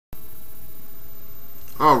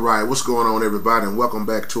Alright, what's going on, everybody, and welcome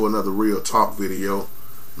back to another Real Talk video.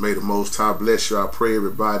 May the Most High bless you. I pray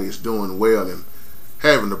everybody is doing well and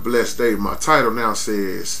having a blessed day. My title now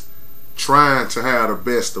says, Trying to Have the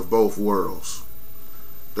Best of Both Worlds.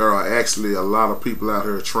 There are actually a lot of people out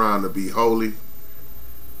here trying to be holy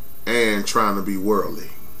and trying to be worldly.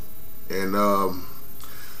 And I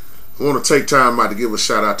want to take time out to give a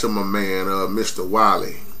shout out to my man, Mr.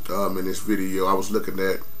 Wiley. In this video, I was looking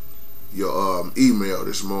at your email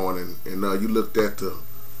this morning, and you looked at the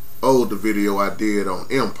older video I did on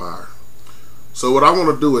Empire. So what I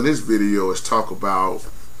want to do in this video is talk about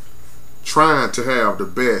trying to have the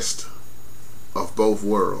best of both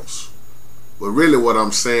worlds. But really what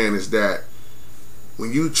I'm saying is that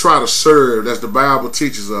when you try to serve, as the Bible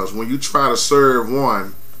teaches us, when you try to serve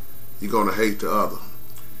one, you're going to hate the other.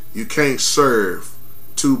 You can't serve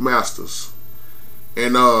two masters.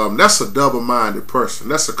 And that's a double-minded person.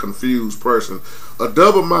 That's a confused person. A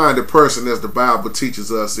double-minded person, as the Bible teaches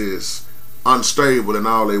us, is unstable in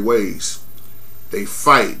all their ways. They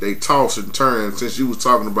fight, they toss and turn. Since you was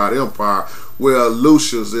talking about Empire, well,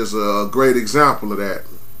 Lucius is a great example of that.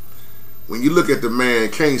 When you look at the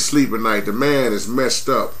man, can't sleep at night. The man is messed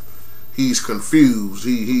up. He's confused.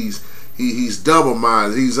 He's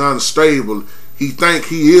double-minded. He's unstable. He think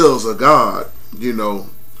he is a god, you know.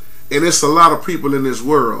 And it's a lot of people in this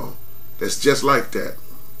world that's just like that.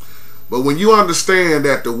 But when you understand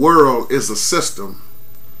that the world is a system,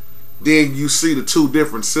 then you see the two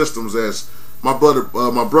different systems, as my brother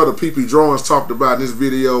PP Drawings talked about in his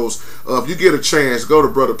videos. If you get a chance, go to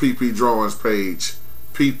brother PP Drawings page,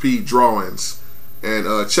 PP Drawings,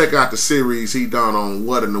 and check out the series he done on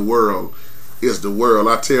what in the world is the world.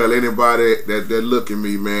 I tell anybody that look at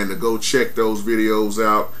me, man, to go check those videos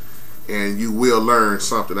out. And you will learn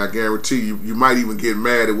something. I guarantee you. You might even get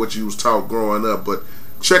mad at what you was taught growing up. But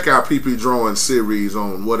check out PP Drawings series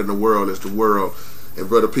on what in the world is the world. And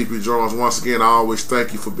brother PP Drawings, once again, I always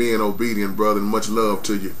thank you for being obedient, brother, and much love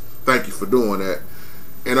to you. Thank you for doing that.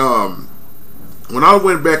 And when I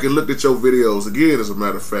went back and looked at your videos again, as a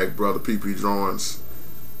matter of fact, brother PP Drawings,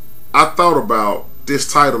 I thought about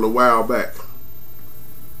this title a while back.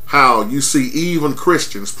 How you see even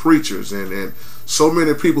Christians, preachers, and so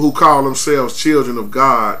many people who call themselves children of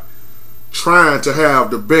God trying to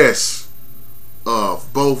have the best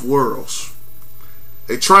of both worlds.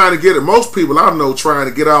 They trying to get it. Most people I know trying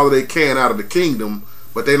to get all they can out of the kingdom,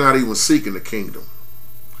 but they're not even seeking the kingdom.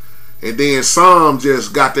 And then some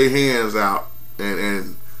just got their hands out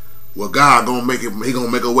and well, God gonna make it. He gonna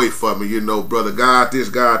make a way for me, you know, brother. God this,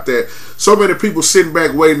 God that. So many people sitting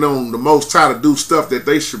back waiting on the Most High to do stuff that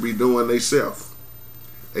they should be doing themselves.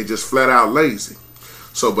 They just flat out lazy.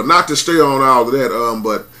 So, but not to stay on all of that.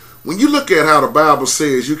 But when you look at how the Bible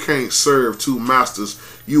says you can't serve two masters,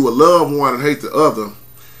 you will love one and hate the other.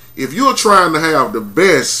 If you're trying to have the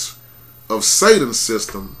best of Satan's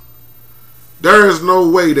system, there is no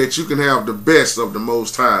way that you can have the best of the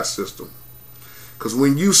Most High system. Because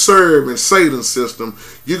when you serve in Satan's system,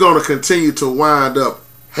 you're going to continue to wind up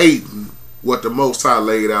hating what the Most High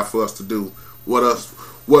laid out for us to do, what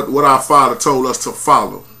our Father told us to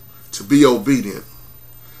follow, to be obedient.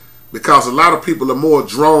 Because a lot of people are more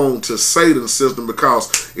drawn to Satan's system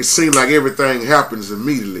because it seems like everything happens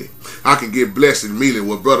immediately. I can get blessed immediately.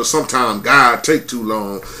 Well, brother, sometimes God take too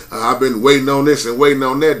long. I've been waiting on this and waiting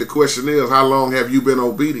on that. The question is, how long have you been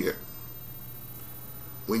obedient?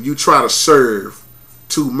 When you try to serve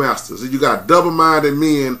two masters, you got double-minded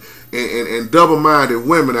men and double-minded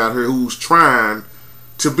women out here who's trying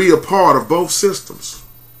to be a part of both systems.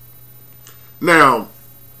 Now,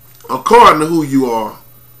 according to who you are,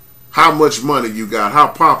 how much money you got, how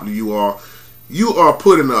popular you are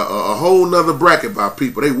put in a whole nother bracket by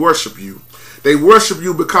people. They worship you. They worship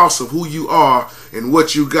you because of who you are and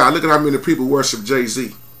what you got. Look at how many people worship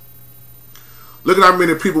Jay-Z. Look at how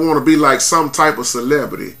many people want to be like some type of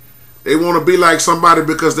celebrity. They want to be like somebody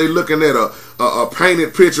because they looking at a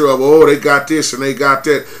painted picture of, oh, they got this and they got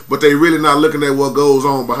that, but they really not looking at what goes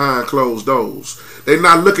on behind closed doors. They're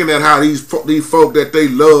not looking at how these folk that they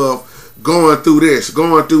love going through this,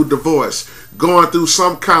 going through divorce, going through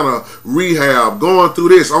some kind of rehab, going through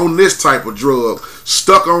this, on this type of drug,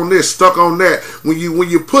 stuck on this, stuck on that. When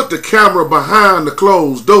you put the camera behind the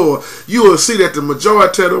closed door, you will see that the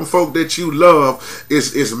majority of them folk that you love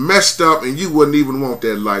is messed up, and you wouldn't even want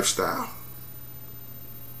that lifestyle.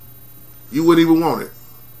 You wouldn't even want it.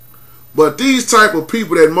 But these type of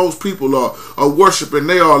people that most people are worshiping,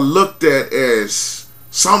 they are looked at as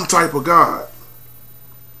some type of God.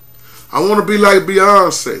 I want to be like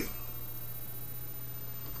Beyonce.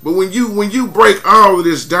 But when you break all of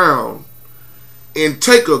this down and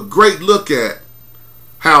take a great look at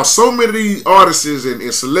how so many of these artists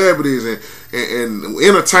and celebrities and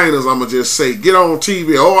entertainers, I'm going to just say, get on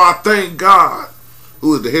TV. Oh, I thank God,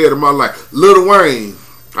 who is the head of my life. Lil Wayne.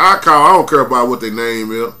 I don't care about what their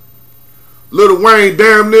name is. Lil Wayne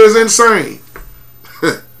damn near is insane.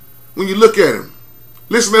 When you look at him.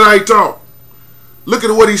 Listen to how he talk. Look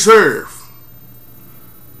at what he served.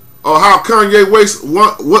 Or how Kanye West,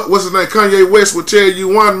 what's his name? Kanye West would tell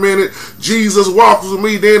you 1 minute, Jesus walks with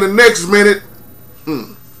me, then the next minute,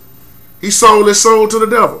 he sold his soul to the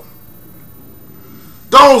devil.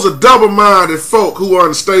 Those are double-minded folk who are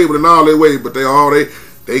unstable in all their ways, but they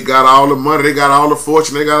got all the money, they got all the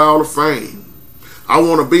fortune, they got all the fame. I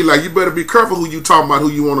want to be like, you better be careful who you talking about,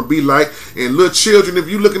 who you want to be like. And little children, if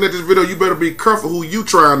you looking at this video, you better be careful who you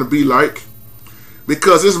trying to be like.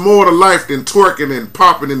 Because it's more to life than twerking and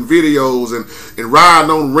popping in videos and riding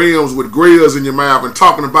on rims with grills in your mouth and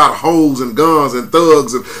talking about hoes and guns and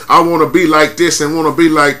thugs and I want to be like this and want to be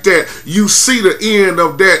like that. You see the end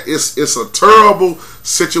of that. It's a terrible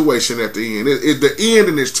situation at the end. The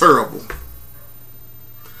ending is terrible.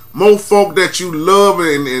 More folk that you love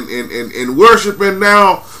and worshiping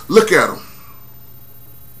now, look at them.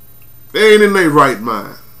 They ain't in their right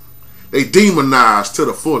mind. They demonized to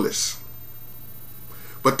the fullest.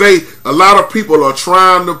 But a lot of people are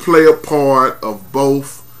trying to play a part of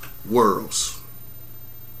both worlds.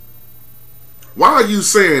 Why are you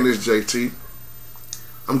saying this, JT?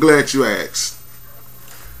 I'm glad you asked.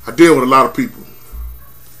 I deal with a lot of people.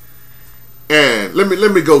 And let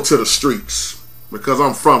me go to the streets, because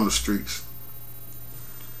I'm from the streets.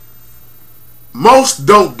 Most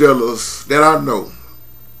dope dealers that I know,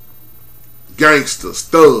 gangsters,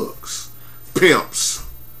 thugs, pimps,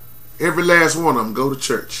 every last one of them go to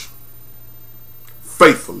church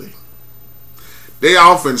faithfully. They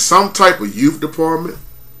off in some type of youth department.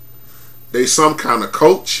 They some kind of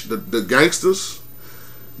coach, the gangsters.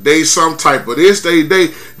 They some type of this. They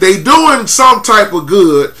doing some type of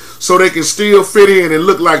good so they can still fit in and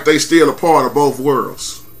look like they still a part of both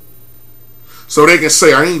worlds. So they can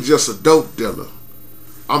say, I ain't just a dope dealer.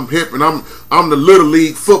 I'm hip and I'm the little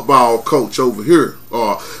league football coach over here,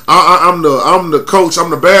 or I'm the coach. I'm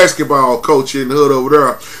the basketball coach in the hood over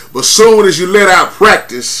there. But soon as you let out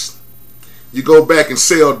practice, you go back and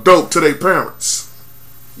sell dope to their parents.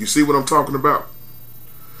 You see what I'm talking about?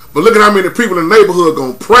 But look at how many people in the neighborhood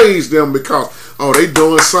gonna praise them because they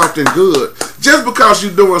doing something good. Just because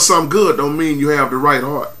you're doing something good don't mean you have the right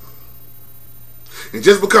heart. And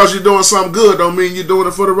just because you're doing something good don't mean you're doing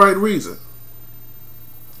it for the right reason.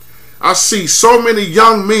 I see so many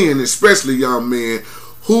young men, especially young men,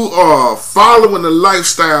 who are following the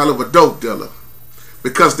lifestyle of a dope dealer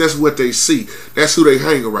because that's what they see. That's who they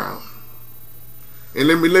hang around. And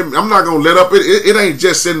let me I'm not going to let up. It ain't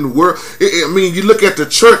just in the world. I mean, you look at the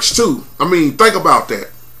church too. I mean, think about that.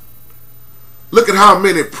 Look at how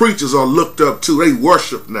many preachers are looked up to. They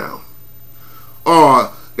worship now.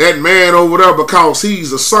 Or that man over there because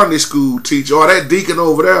he's a Sunday school teacher, or that deacon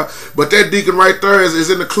over there, but that deacon right there is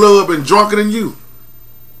in the club and drunker than you.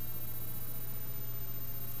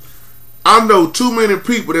 I know too many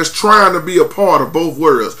people that's trying to be a part of both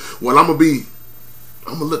worlds. Well, I'm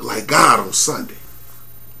gonna look like God on Sunday,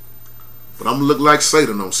 but I'm gonna look like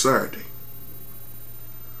Satan on Saturday.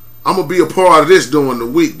 I'm gonna be a part of this during the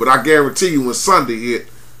week, but I guarantee you when Sunday hit,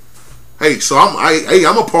 hey, so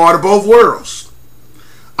I'm a part of both worlds.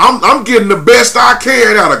 I'm getting the best I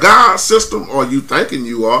can out of God's system, or you thinking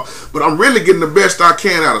you are, but I'm really getting the best I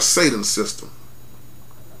can out of Satan's system.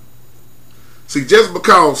 See, just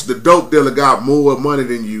because the dope dealer got more money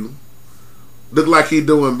than you, look like he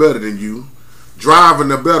doing better than you,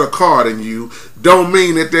 driving a better car than you, don't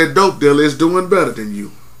mean that dope dealer is doing better than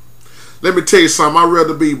you. Let me tell you something, I'd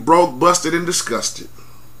rather be broke, busted, and disgusted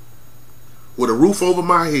with a roof over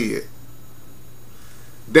my head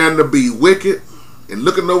than to be wicked and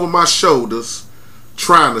looking over my shoulders,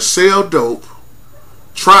 trying to sell dope,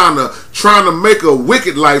 trying to make a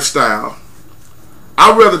wicked lifestyle.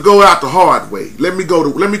 I'd rather go out the hard way. Let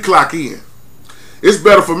me clock in. It's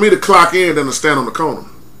better for me to clock in than to stand on the corner.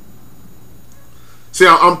 See,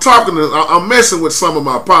 I'm messing with some of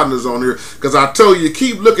my partners on here because I told you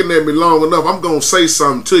keep looking at me long enough, I'm going to say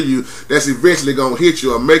something to you that's eventually going to hit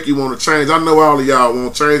you or make you want to change. I know all of y'all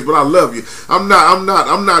won't change, but I love you. I'm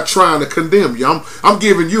not trying to condemn you. I'm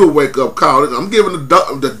giving you a wake-up call. I'm giving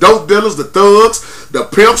the dope dealers, the thugs, the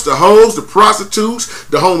pimps, the hoes, the prostitutes,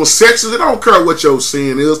 the homosexuals. I don't care what your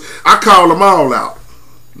sin is. I call them all out.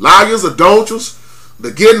 Liars, adulterers,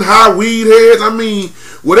 the getting high weed heads. I mean,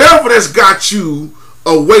 whatever that's got you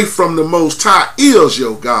away from the Most High is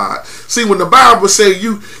your God. See, when the Bible says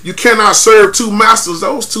you cannot serve two masters,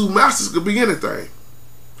 those two masters could be anything.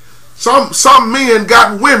 Some men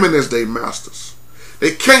got women as their masters.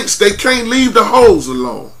 They can't leave the hoes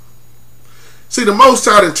alone. See, the Most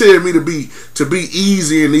High didn't tell me to be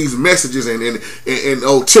easy in these messages and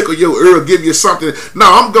oh, tickle your ear, give you something. No,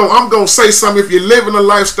 I'm gonna say something. If you're living a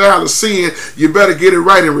lifestyle of sin, you better get it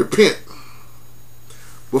right and repent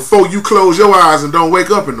before you close your eyes and don't wake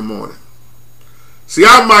up in the morning. See,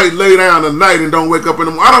 I might lay down at night and don't wake up in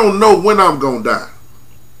the morning. I don't know when I'm gonna die.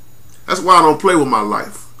 That's why I don't play with my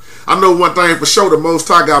life. I know one thing for sure, the Most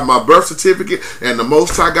High got my birth certificate and the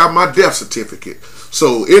Most High got my death certificate.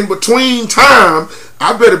 So in between time,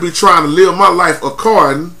 I better be trying to live my life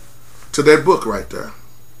according to that book right there.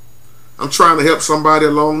 I'm trying to help somebody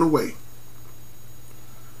along the way.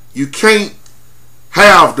 You can't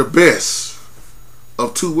have the best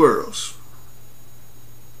of two worlds.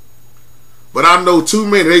 But I know too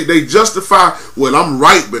many, they justify, well, I'm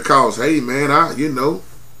right because, hey man, I'm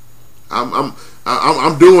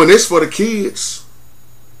doing this for the kids.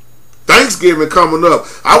 Thanksgiving coming up,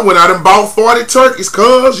 I went out and bought 40 turkeys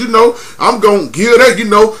cause, I'm going to give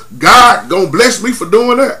that, God going to bless me for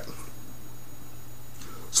doing that.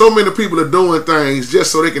 So many people are doing things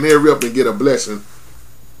just so they can hurry up and get a blessing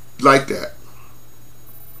like that.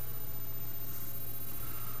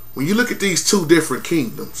 When you look at these two different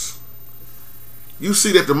kingdoms, you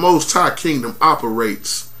see that the Most High kingdom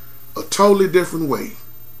operates a totally different way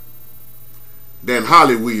than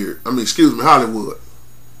Hollywood.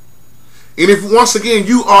 And if once again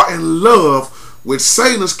you are in love with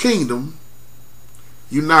Satan's kingdom,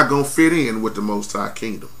 you're not going to fit in with the Most High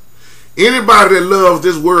kingdom. Anybody that loves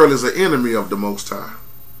this world is an enemy of the Most High.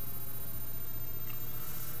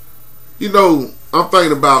 I'm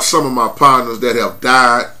thinking about some of my partners that have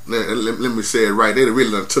died. Let me say it right. They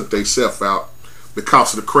really done took themselves out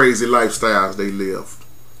because of the crazy lifestyles they lived.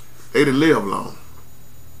 They didn't live long.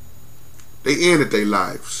 They ended their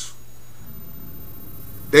lives.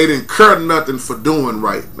 They didn't care nothing for doing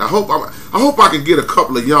right. Now, I hope I can get a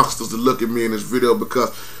couple of youngsters to look at me in this video, because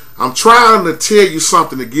I'm trying to tell you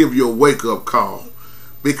something to give you a wake-up call.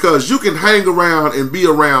 Because you can hang around and be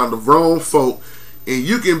around the wrong folk, and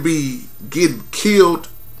you can be getting killed,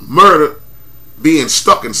 murdered, being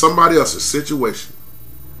stuck in somebody else's situation.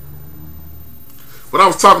 But I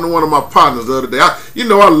was talking to one of my partners the other day. I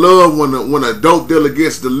love when a dope dealer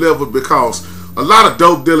gets delivered, because a lot of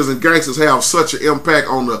dope dealers and gangsters have such an impact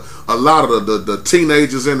on a lot of the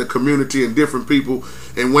teenagers in the community and different people.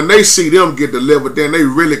 And when they see them get delivered, then they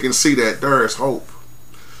really can see that there is hope.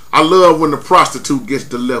 I love when the prostitute gets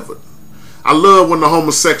delivered. I love when the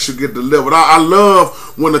homosexual get delivered. I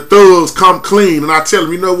love when the thugs come clean and I tell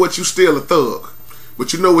them, you know what, you still a thug.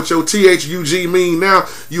 But you know what your THUG mean now?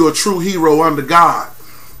 You're a true hero under God.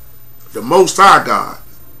 The Most High God.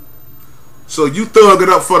 So you thug it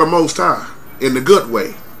up for the Most High in the good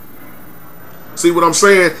way. See what I'm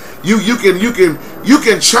saying? You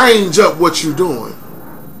can change up what you're doing.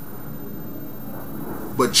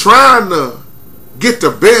 But trying to get the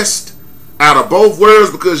best out of both worlds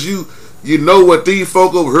because you know what these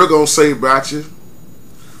folk over here gonna say about you,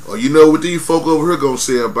 or you know what these folk over here gonna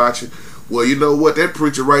say about you. Well, you know what? That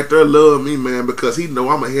preacher right there love me, man, because he know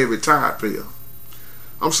I'm a heavy tide payer.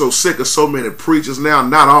 I'm so sick of so many preachers now.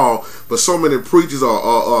 Not all, but so many preachers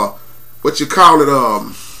are what you call it?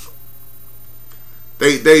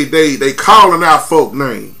 They calling out folk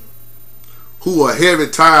name who are heavy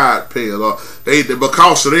tide payers, or they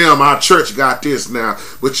because of them our church got this now.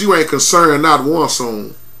 But you ain't concerned not once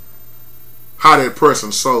on how that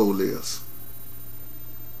person's soul is.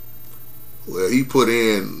 Well, he put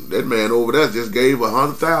in, that man over there just gave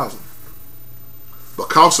 100,000.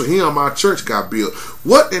 Because of him, our church got built.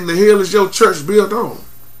 What in the hell is your church built on?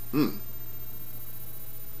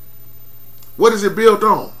 What is it built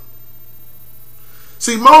on?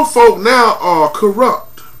 See, most folk now are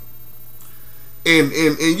corrupt. And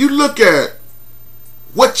you look at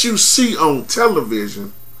what you see on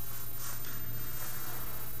television,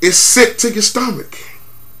 it's sick to your stomach.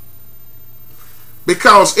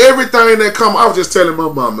 Because everything that come, I was just telling my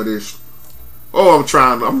mama this. Oh,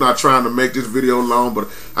 I'm not trying to make this video long, but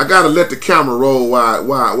I gotta let the camera roll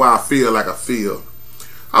while I feel like I feel.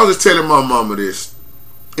 I was just telling my mama this.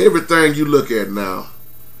 Everything you look at now,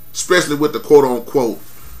 especially with the quote unquote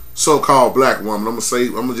so-called black woman, I'm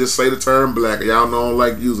gonna just say the term black. Y'all know I don't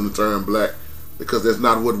like using the term black because that's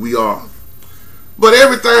not what we are. But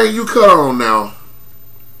everything you cut on now,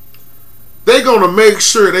 they're gonna make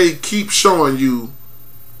sure they keep showing you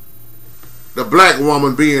the black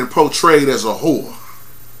woman being portrayed as a whore,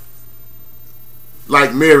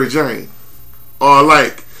 like Mary Jane, or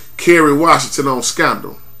like Kerry Washington on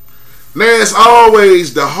Scandal. Now it's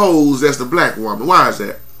always the hoes that's the black woman. Why is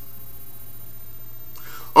that?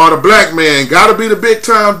 or the black man got to be the big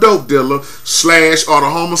time dope dealer slash or the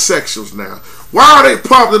homosexuals now. Why are they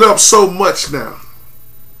pumping it up so much now?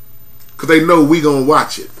 Because they know we going to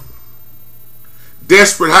watch it.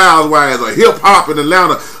 Desperate Housewives or hip hop in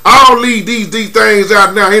Atlanta. All these things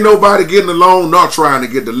out now. Ain't nobody getting along nor trying to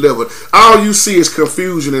get delivered. All you see is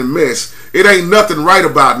confusion and mess. It ain't nothing right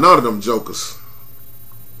about none of them jokers.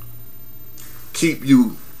 Keep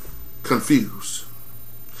you confused.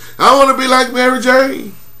 I want to be like Mary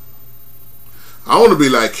Jane. I want to be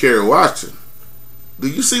like Kerry Washington. Do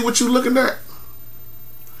you see what you looking at?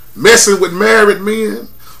 Messing with married men,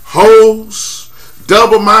 hoes,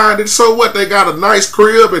 double-minded. So what? They got a nice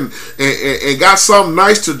crib and got something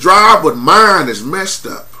nice to drive, but mine is messed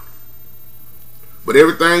up. But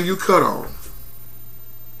everything you cut on.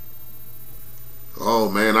 Oh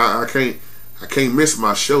man, I can't miss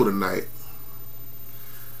my show tonight.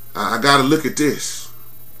 I gotta look at this.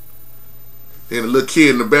 Then a little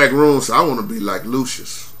kid in the back room said, I want to be like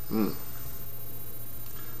Lucius.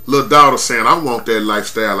 Little daughter saying, I want that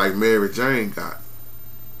lifestyle like Mary Jane got.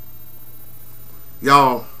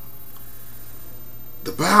 Y'all,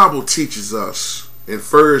 the Bible teaches us in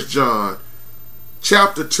 1 John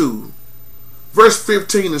chapter 2, verse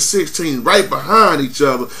 15 and 16, right behind each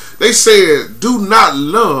other. They said, do not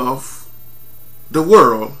love the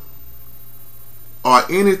world or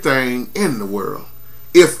anything in the world.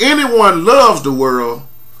 If anyone loves the world,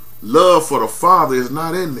 love for the Father is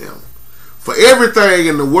not in them. For everything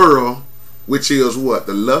in the world, which is what?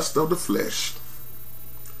 The lust of the flesh,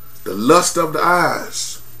 the lust of the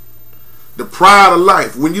eyes, the pride of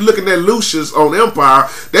life. When you're looking at Lucius on Empire,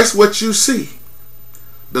 that's what you see.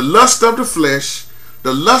 The lust of the flesh,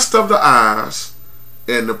 the lust of the eyes,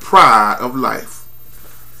 and the pride of life.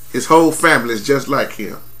 His whole family is just like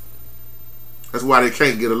him. That's why they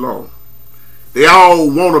can't get along. They all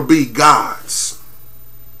want to be gods.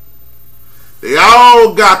 They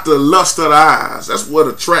all got the lust of the eyes. That's what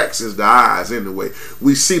attracts is the eyes anyway.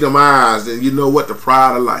 We see them eyes, and you know what? The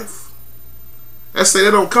pride of life. That say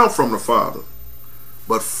they don't come from the Father,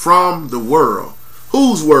 but from the world.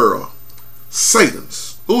 Whose world?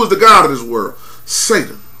 Satan's. Who is the God of this world?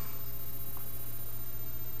 Satan.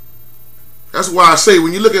 That's why I say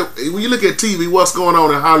when you look at TV, what's going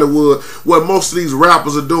on in Hollywood, what most of these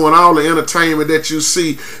rappers are doing, all the entertainment that you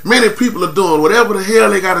see, many people are doing whatever the hell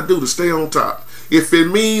they got to do to stay on top. If it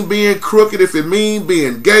mean being crooked, if it mean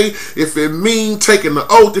being gay, if it mean taking the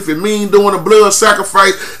oath, if it mean doing a blood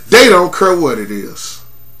sacrifice, they don't care what it is.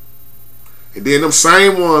 And then them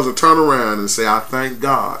same ones will turn around and say, I thank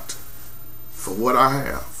God for what I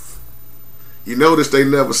have. You notice they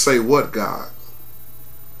never say what God.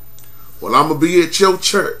 Well, I'm going to be at your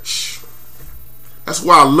church. That's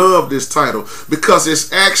why I love this title, because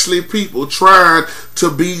it's actually people trying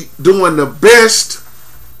to be doing the best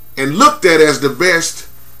and looked at as the best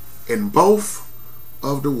in both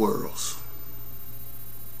of the worlds.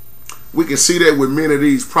 We can see that with many of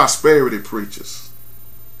these prosperity preachers.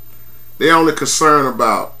 They're only concerned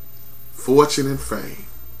about fortune and fame.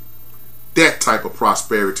 That type of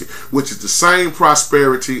prosperity, which is the same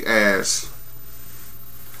prosperity as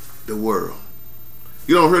the world.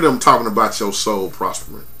 You don't hear them talking about your soul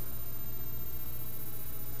prospering.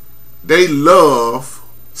 They love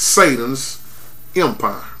Satan's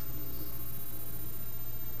empire.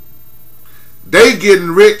 They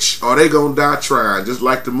getting rich or they gonna die trying, just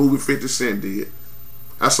like the movie 50 Cent did.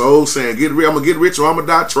 That's the old saying, I'm gonna get rich or I'm gonna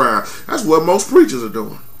die trying. That's what most preachers are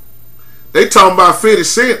doing. They talking about 50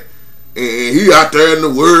 Cent and he out there in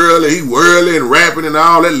the world and he whirling and rapping and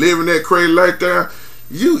all that, living that crazy like that.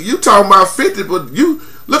 You talking about 50, but you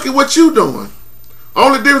look at what you doing.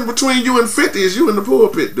 Only difference between you and 50 is you in the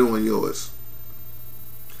pulpit doing yours.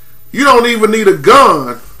 You don't even need a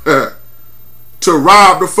gun to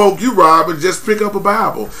rob the folk you rob, and just pick up a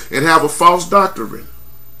Bible and have a false doctrine.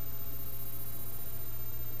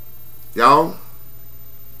 Y'all,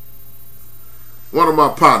 one of my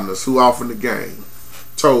partners who off in the game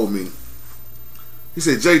told me, he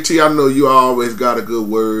said, JT, I know you always got a good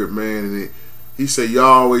word, man, and he said, you're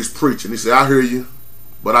always preaching. He said, I hear you,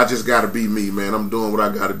 but I just got to be me, man. I'm doing what I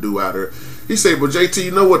got to do out there. He said, but JT,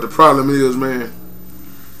 you know what the problem is, man?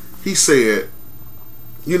 He said,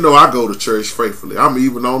 you know I go to church faithfully. I'm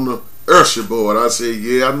even on the usher board. I said,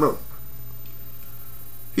 yeah, I know.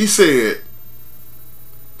 He said,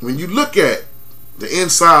 when you look at the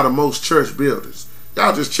inside of most church buildings,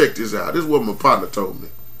 y'all just check this out. This is what my partner told me.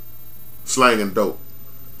 Slanging dope.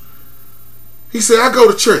 He said, I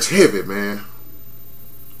go to church heavy, man.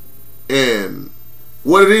 And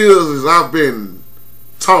what it is I've been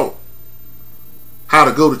taught how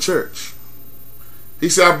to go to church. He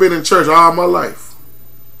said, I've been in church all my life.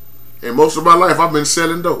 And most of my life I've been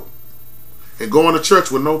selling dope and going to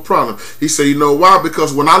church with no problem. He said, you know why?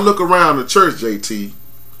 Because when I look around the church, JT,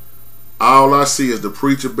 all I see is the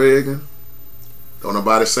preacher begging. Don't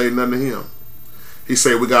nobody say nothing to him. He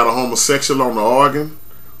said, we got a homosexual on the organ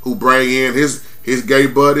who bring in his gay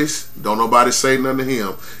buddies. Don't nobody say nothing to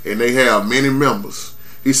him. And they have many members.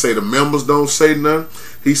 He say the members don't say nothing.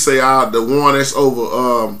 He say the one that's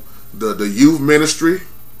over the youth ministry,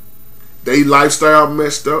 they lifestyle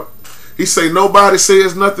messed up. He say nobody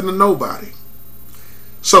says nothing to nobody.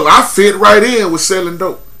 So I fit right in with selling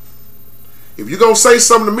dope. If you're going to say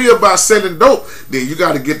something to me about selling dope, then you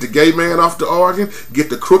got to get the gay man off the organ,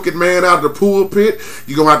 get the crooked man out of the pulpit.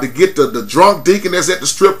 You're going to have to get the drunk deacon that's at the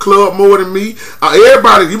strip club more than me.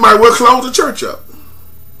 Everybody, you might well close the church up.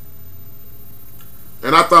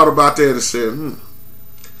 And I thought about that and said,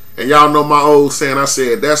 And y'all know my old saying, I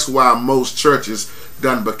said, that's why most churches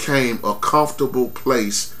done became a comfortable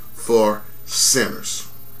place for sinners.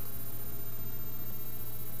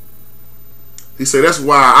 He said, that's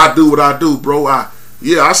why I do what I do, bro. I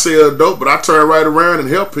sell dope, but I turn right around and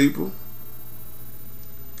help people.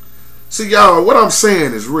 See, y'all, what I'm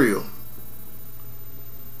saying is real.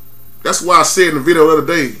 That's why I said in the video the other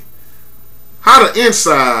day, how the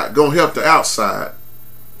inside gonna help the outside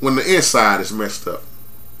when the inside is messed up?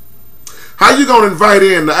 How you gonna invite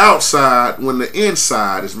in the outside when the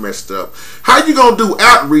inside is messed up? How you gonna do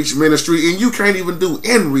outreach ministry and you can't even do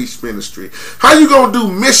inreach ministry? How you gonna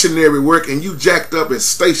do missionary work and you jacked up at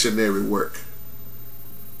stationary work?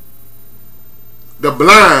 The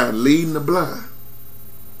blind leading the blind.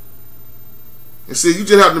 And see, you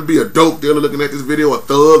just happen to be a dope dealer looking at this video, a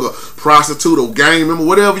thug, a prostitute, a gang member,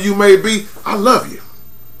 whatever you may be, I love you.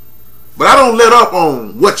 But I don't let up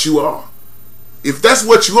on what you are. If that's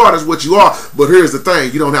what you are, that's what you are. But here's the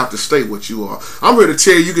thing, you don't have to stay what you are. I'm here to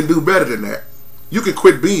tell you can do better than that. You can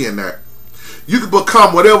quit being that. You can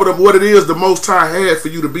become what it is the Most High had for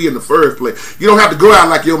you to be in the first place. You don't have to go out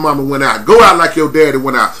like your mama went out. Go out like your daddy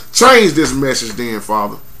went out. Change this message then,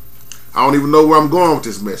 Father. I don't even know where I'm going with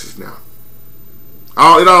this message now.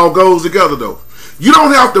 It all goes together, though. You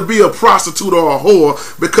don't have to be a prostitute or a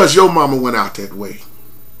whore because your mama went out that way.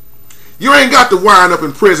 You ain't got to wind up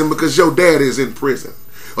in prison because your daddy is in prison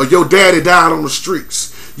or your daddy died on the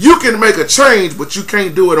streets. You can make a change, but you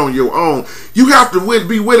can't do it on your own. You have to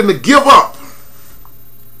be willing to give up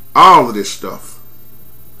all of this stuff.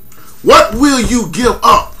 What will you give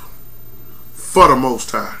up for the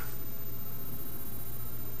Most High?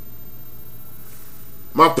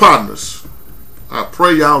 My partners, I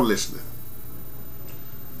pray y'all listening.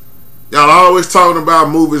 Y'all always talking about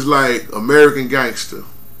movies like American Gangster,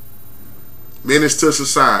 Menace to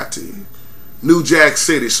Society, New Jack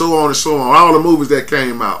City, so on and so on, all the movies that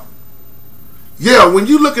came out. Yeah, when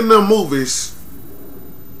you look at them movies,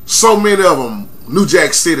 so many of them, New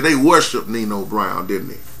Jack City, they worshiped Nino Brown, didn't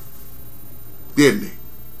they? Didn't they?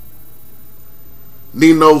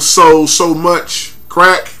 Nino sold so much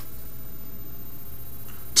crack,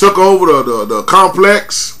 took over the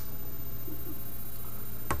complex,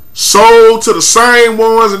 sold to the same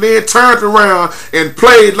ones, and then turned around and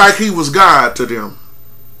played like he was God to them.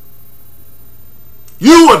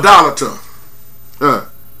 You idolater.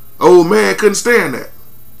 Old man couldn't stand that.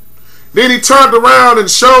 Then he turned around and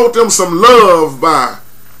showed them some love by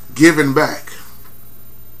giving back.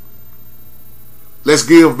 Let's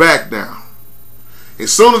give back now.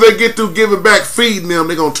 As soon as they get through giving back, feeding them,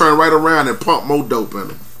 they're going to turn right around and pump more dope in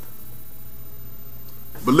them.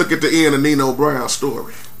 But look at the end of Nino Brown's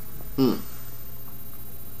story.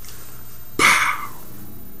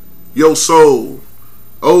 Your soul.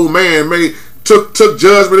 Old man took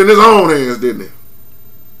judgment in his own hands, didn't he?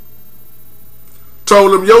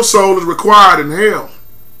 Told him your soul is required in hell.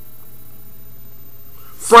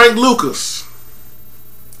 Frank Lucas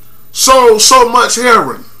sold so much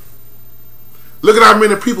heroin. Look at how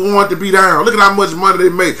many people want to be down. Look at how much money they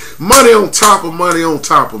made. Money on top of money on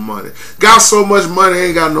top of money. Got so much money,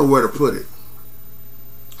 ain't got nowhere to put it.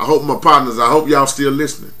 I hope my partners, I hope y'all still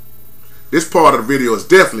listening. This part of the video is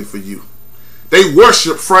definitely for you. They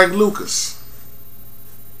worship Frank Lucas.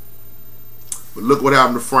 But look what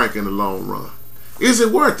happened to Frank in the long run. Is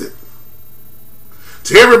it worth it?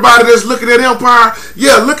 To everybody that's looking at empire,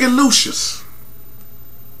 yeah, look at Lucius.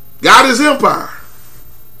 Got his empire.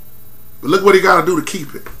 But look what he got to do to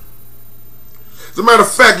keep it. As a matter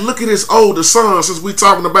of fact, look at his older son, since we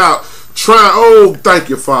talking about trying. Oh, thank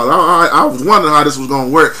you, Father. I was wondering how this was going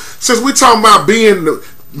to work. Since we talking about being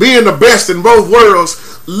the best in both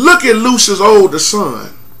worlds, look at Lucius' older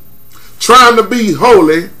son. Trying to be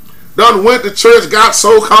holy. Done went to church, got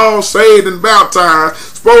so-called saved and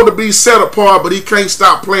baptized. supposed to be set apart, but he can't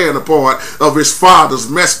stop playing the part of his father's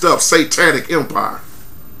messed up satanic empire.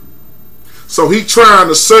 So he trying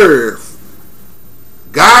to serve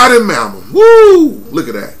God and Mammon. Woo! Look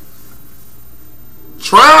at that.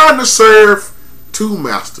 Trying to serve two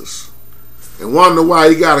masters. And wonder why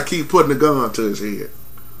he got to keep putting the gun to his head.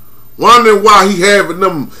 Wondering why he having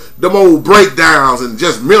them old breakdowns and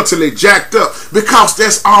just mentally jacked up. Because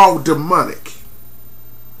that's all demonic.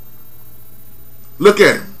 Look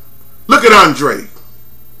at him. Look at Andre.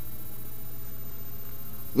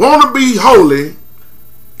 Want to be holy.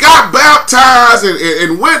 Got baptized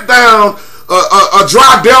and went down a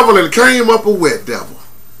dry devil and came up a wet devil.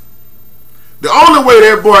 The only way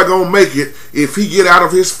that boy gonna make it if he get out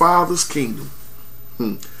of his father's kingdom.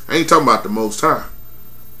 I ain't talking about the Most High.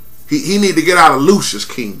 He need to get out of Lucius'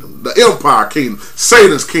 kingdom, the Empire kingdom,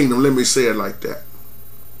 Satan's kingdom. Let me say it like that.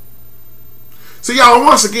 See, y'all,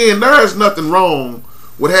 once again, there is nothing wrong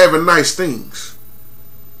with having nice things.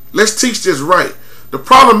 Let's teach this right. The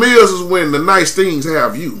problem is when the nice things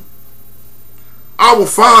have you. Our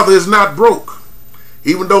Father is not broke.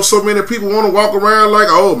 Even though so many people want to walk around like,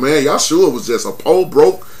 oh man, Yahshua was just a poor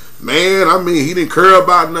broke man. I mean, he didn't care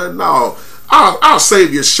about nothing. No, our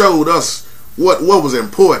Savior showed us what was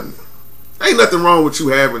important. Ain't nothing wrong with you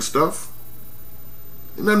having stuff.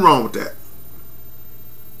 Ain't nothing wrong with that.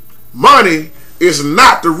 Money is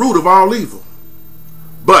not the root of all evil.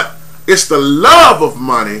 But it's the love of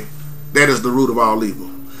money that is the root of all evil.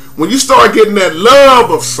 When you start getting that love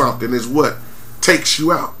of something is what takes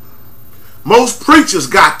you out. Most preachers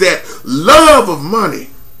got that love of money.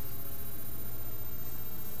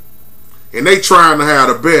 And they trying to have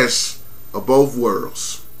the best of both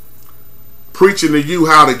worlds. Preaching to you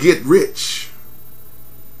how to get rich.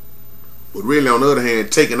 But really, on the other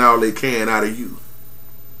hand, taking all they can out of you.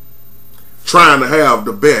 Trying to have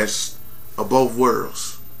the best of both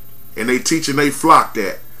worlds. And they teaching they flock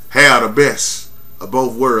that. Have the best of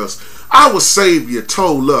both worlds. Our Savior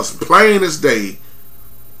told us plain as day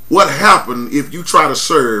what happened if you try to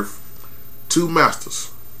serve two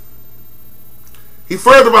masters. He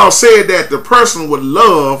furthermore said that the person would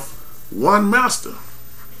love one master.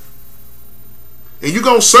 And you're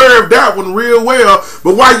going to serve that one real well.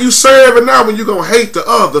 But while you serving that one, you're going to hate the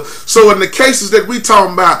other. So in the cases that we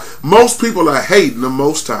talking about, most people are hating the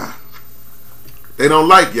Most High. They don't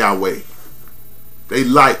like Yahweh. They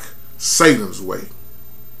like Satan's way.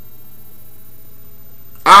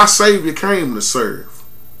 Our Savior came to serve.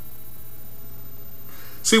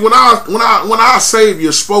 See, when our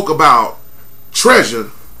Savior spoke about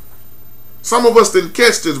treasure, some of us didn't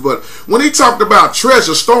catch this, but when he talked about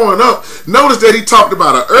treasure storing up, notice that he talked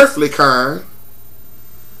about an earthly kind,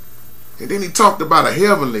 and then he talked about a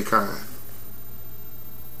heavenly kind.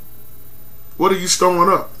 What are you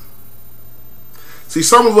storing up? See,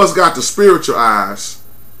 some of us got the spiritual eyes,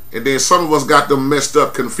 and then some of us got them messed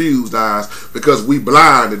up, confused eyes because we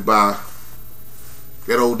blinded by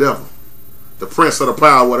that old devil. The prince of the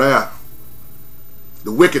power of the air.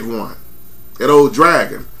 The wicked one. That old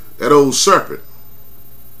dragon. That old serpent.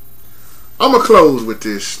 I'm going to close with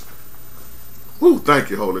this. Woo,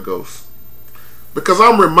 thank you, Holy Ghost. Because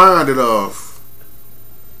I'm reminded of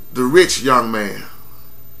the rich young man.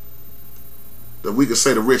 That we could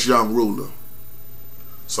say the rich young ruler.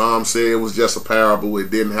 Some say it was just a parable.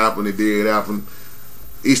 It didn't happen. It did happen.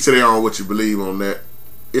 Each to their own what you believe on that.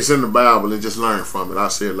 It's in the Bible and just learn from it. I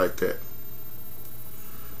say it like that.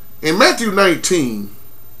 In Matthew 19,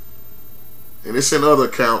 and it's in other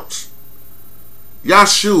accounts,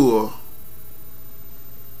 Yahshua,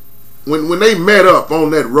 when they met up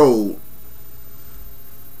on that road,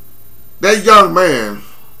 that young man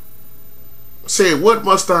said, "What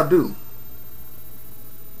must I do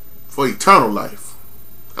for eternal life?"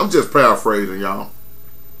 I'm just paraphrasing, y'all.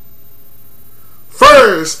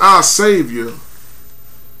 First, our Savior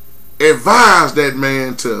advised that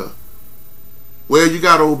man to, well, you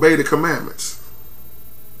got to obey the commandments.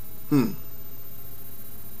 When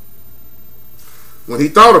he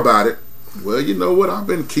thought about it, well, you know what? I've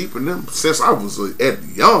been keeping them since I was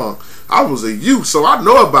young. I was a youth, so I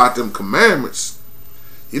know about them commandments.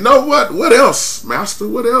 You know what? What else, Master?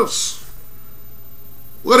 What else?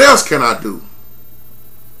 What else can I do?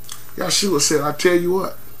 Yahshua said, I tell you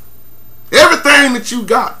what. Everything that you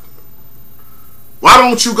got, why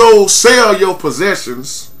don't you go sell your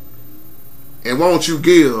possessions and won't you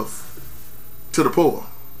give to the poor?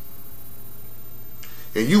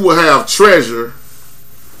 And you will have treasure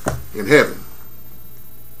in heaven.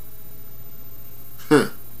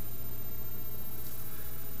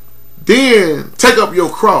 Then take up your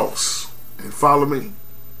cross and follow me.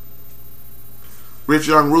 Rich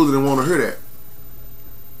young ruler didn't want to hear that.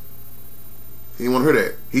 He didn't want to hear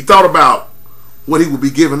that. He thought about what he would be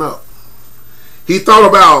giving up. He thought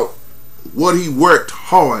about what he worked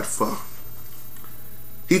hard for.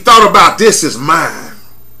 He thought about, this is mine.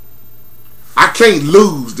 I can't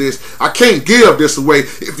lose this. I can't give this away.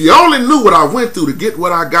 If you only knew what I went through to get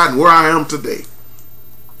what I got and where I am today.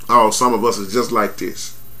 Oh, some of us is just like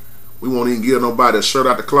this. We won't even give nobody a shirt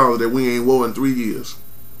out the closet that we ain't wore in 3 years.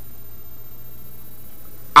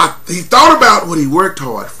 He thought about what he worked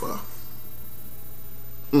hard for.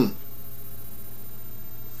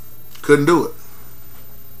 Couldn't do it.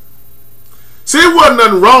 See, it wasn't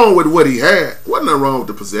nothing wrong with what he had. Wasn't nothing wrong with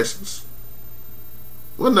the possessions.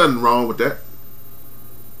 Wasn't nothing wrong with that.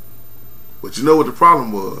 But you know what the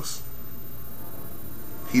problem was?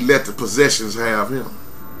 He let the possessions have him.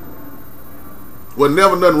 Was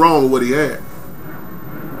never nothing wrong with what he had.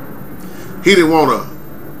 He didn't want to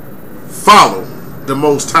follow the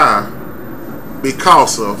Most High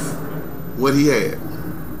because of what he had.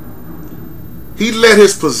 He let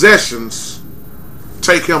his possessions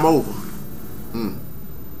take him over.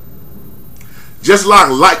 Just like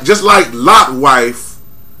Lot's wife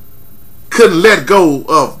couldn't let go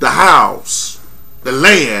of the house, the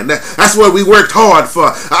land. That's what we worked hard for.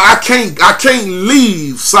 I can't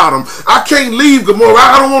leave Sodom. I can't leave Gomorrah.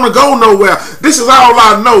 I don't want to go nowhere. This is all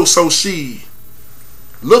I know. So she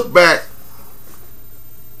looked back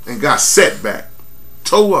and got set back,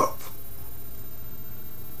 tore up.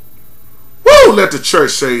 Woo! Let the church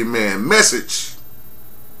say amen. Message.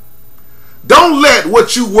 Don't let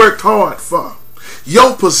what you worked hard for,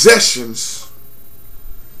 your possessions,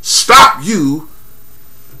 stop you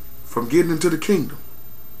from getting into the kingdom.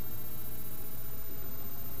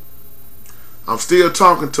 I'm still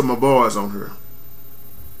talking to my boys on here.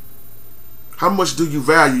 How much do you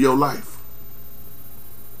value your life?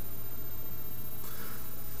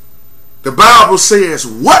 The Bible says,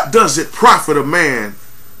 what does it profit a man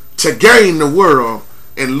to gain the world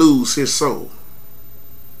and lose his soul?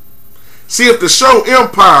 See, if the show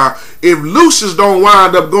Empire, if Lucius don't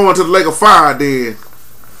wind up going to the lake of fire, then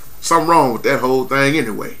something wrong with that whole thing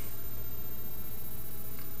anyway.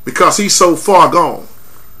 Because he's so far gone.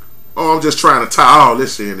 Oh, I'm just trying to tie all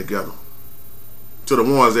this in together. To the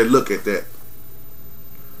ones that look at that.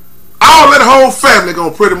 All that whole family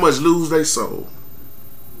gonna pretty much lose their soul.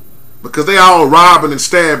 Because they all robbing and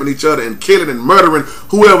stabbing each other and killing and murdering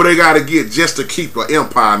whoever they gotta get just to keep an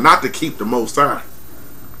empire, not to keep the Most High.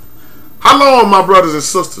 How long, my brothers and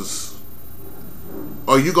sisters,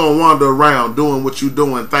 are you going to wander around doing what you're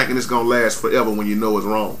doing thinking it's going to last forever when you know it's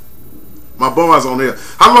wrong? My boys on there,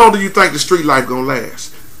 how long do you think the street life going to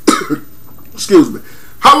last? Excuse me.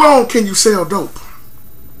 How long can you sell dope?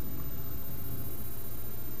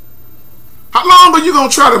 How long are you going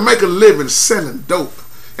to try to make a living selling dope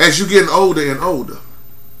as you're getting older and older?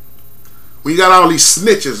 When you got all these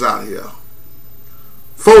snitches out here,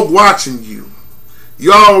 folk watching you.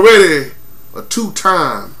 You're already a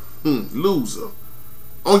two-time loser.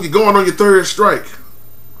 Going on your third strike.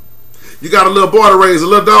 You got a little boy to raise, a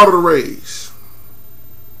little daughter to raise.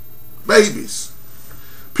 Babies.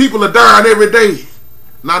 People are dying every day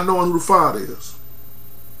not knowing who the father is.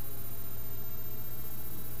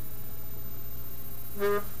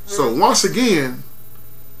 So once again,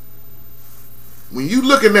 when you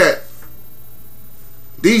looking at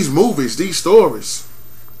these movies, these stories,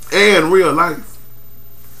 and real life,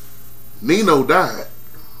 Nino died.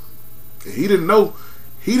 And he didn't know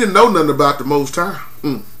nothing about the Most High.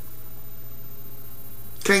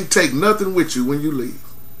 Can't take nothing with you when you leave.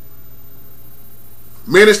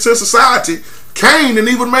 Menace to society. Cain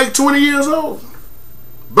didn't even make 20 years old.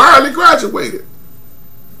 Barely graduated.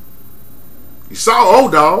 You saw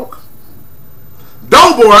Old Dog.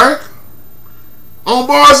 Doughboy on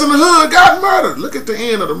Boys in the Hood got murdered. Look at the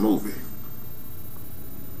end of the movie.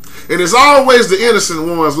 And it's always the innocent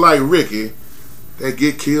ones like Ricky that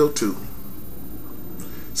get killed too.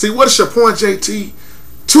 See, what's your point, JT?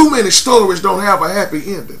 Too many stories don't have a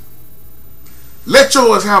happy ending. Let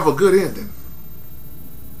yours have a good ending.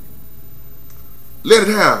 Let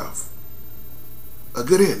it have a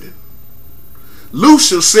good ending.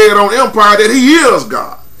 Lucius said on Empire that he is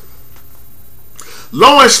God.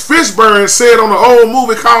 Lawrence Fishburne said on an old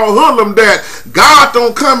movie called Hoodlum that God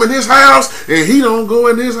don't come in his house and he don't go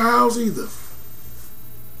in his house either.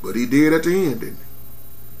 But he did at the end, didn't he?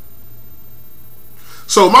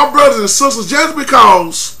 So my brothers and sisters, just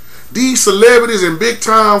because these celebrities and big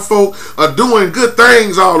time folk are doing good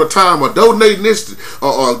things all the time, or donating this,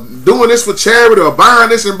 or doing this for charity, or buying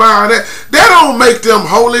this and buying that, that don't make them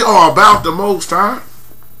holy or about the Most High.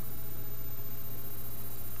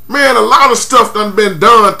 Man, a lot of stuff done been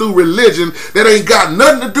done through religion that ain't got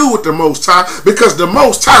nothing to do with the Most High, because the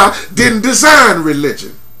Most High didn't design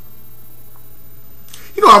religion.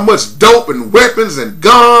 You know how much dope and weapons and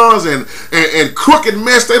guns and crooked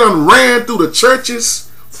mess they done ran through the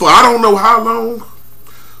churches for I don't know how long?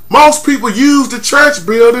 Most people use the church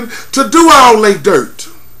building to do all they dirt.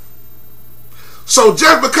 So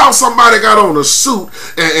just because somebody got on a suit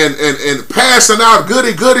and passing out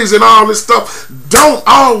goodies and all this stuff don't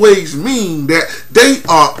always mean that they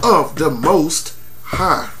are of the Most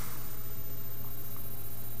High.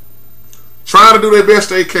 Trying to do their best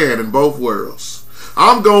they can in both worlds.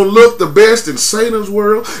 I'm going to look the best in Satan's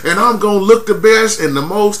world, and I'm going to look the best in the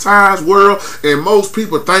Most High's world, and most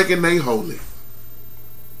people thinking they holy.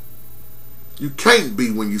 You can't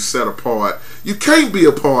be when you set apart. You can't be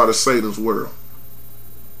a part of Satan's world.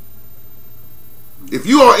 If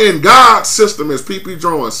you are in God's system, as P.P.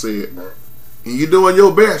 Jones said, and you're doing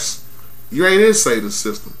your best, you ain't in Satan's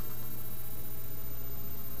system.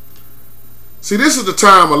 See, this is the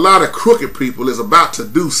time a lot of crooked people is about to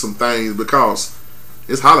do some things because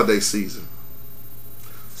it's holiday season.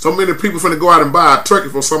 So many people finna go out and buy a turkey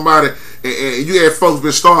for somebody, and you had folks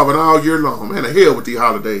been starving all year long. Man, the hell with these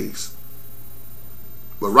holidays.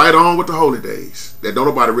 But right on with the holy days that don't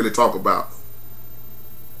nobody really talk about.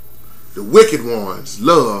 The wicked ones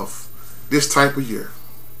love this type of year.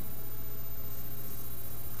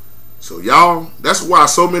 So y'all, that's why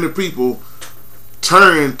so many people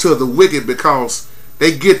turn to the wicked, because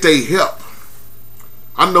they get their help.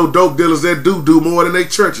 I know dope dealers that do more than their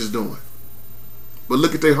church is doing. But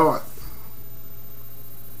look at their heart.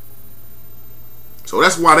 So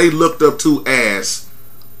that's why they looked up to as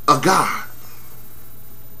a God.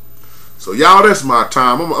 So y'all, that's my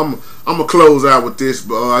time. I'm gonna close out with this,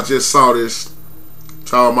 but I just saw this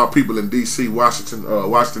to all my people in D.C.,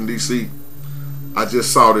 Washington D.C. I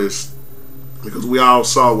just saw this because we all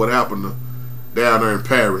saw what happened down there in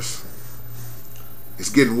Paris. It's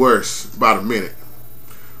getting worse by the minute.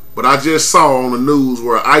 But I just saw on the news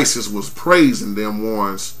where ISIS was praising them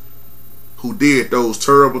ones who did those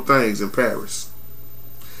terrible things in Paris.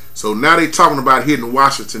 So now they talking about hitting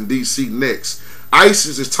Washington D.C. next.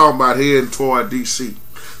 ISIS is talking about heading toward D.C.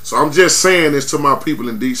 So I'm just saying this to my people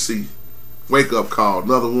in D.C. Wake up call,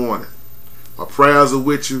 another warning. My prayers are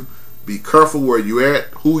with you. Be careful where you at,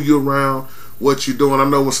 who you around, what you doing. I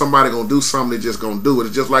know when somebody gonna do something, they just gonna do it.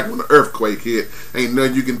 It's just like when the earthquake hit. Ain't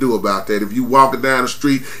nothing you can do about that. If you walking down the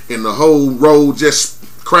street and the whole road just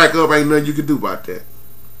crack up, ain't nothing you can do about that.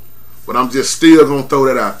 But I'm just still gonna throw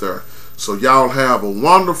that out there. So y'all have a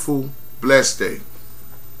wonderful, blessed day.